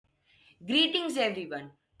Greetings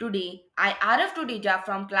everyone. Today, I Araf Tudeja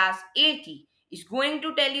from class 8th is going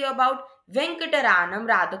to tell you about Venkataranam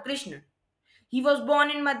Radhakrishnan. He was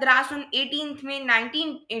born in Madras on 18th May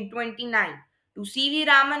 1929 to C.V.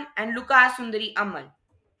 Raman and Lukas Sundari Ammal.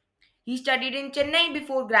 He studied in Chennai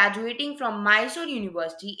before graduating from Mysore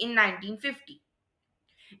University in 1950.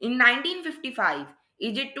 In 1955,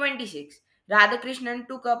 aged 26, Radhakrishnan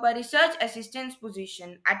took up a research assistant's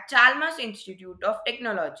position at Chalmers Institute of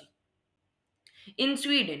Technology in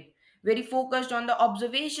Sweden, where he focused on the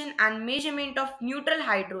observation and measurement of neutral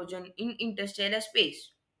hydrogen in interstellar space.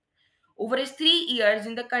 Over his 3 years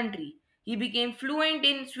in the country, he became fluent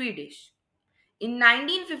in Swedish. In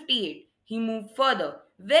 1958, he moved further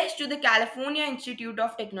west to the California Institute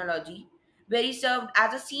of Technology, where he served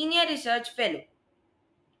as a senior research fellow.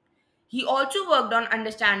 He also worked on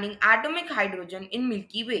understanding atomic hydrogen in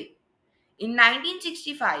Milky Way. In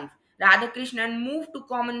 1965, Radhakrishnan moved to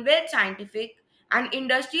Commonwealth Scientific and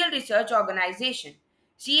Industrial Research Organisation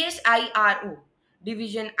CSIRO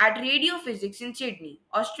division at Radio Physics in Sydney,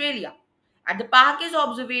 Australia. At the Parkes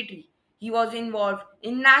Observatory, he was involved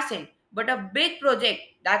in NASCENT, but a big project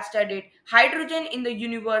that studied hydrogen in the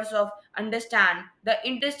universe of understand the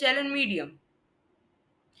interstellar medium.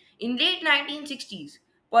 In late 1960s,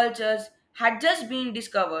 pulsars had just been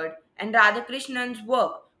discovered and Radhakrishnan's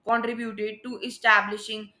work contributed to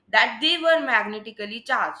establishing that they were magnetically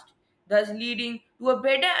charged, thus leading to a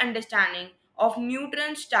better understanding of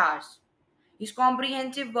neutron stars. His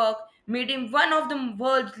comprehensive work made him one of the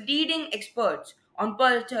world's leading experts on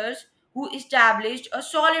pulsars who established a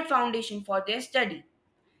solid foundation for their study.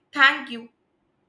 Thank you.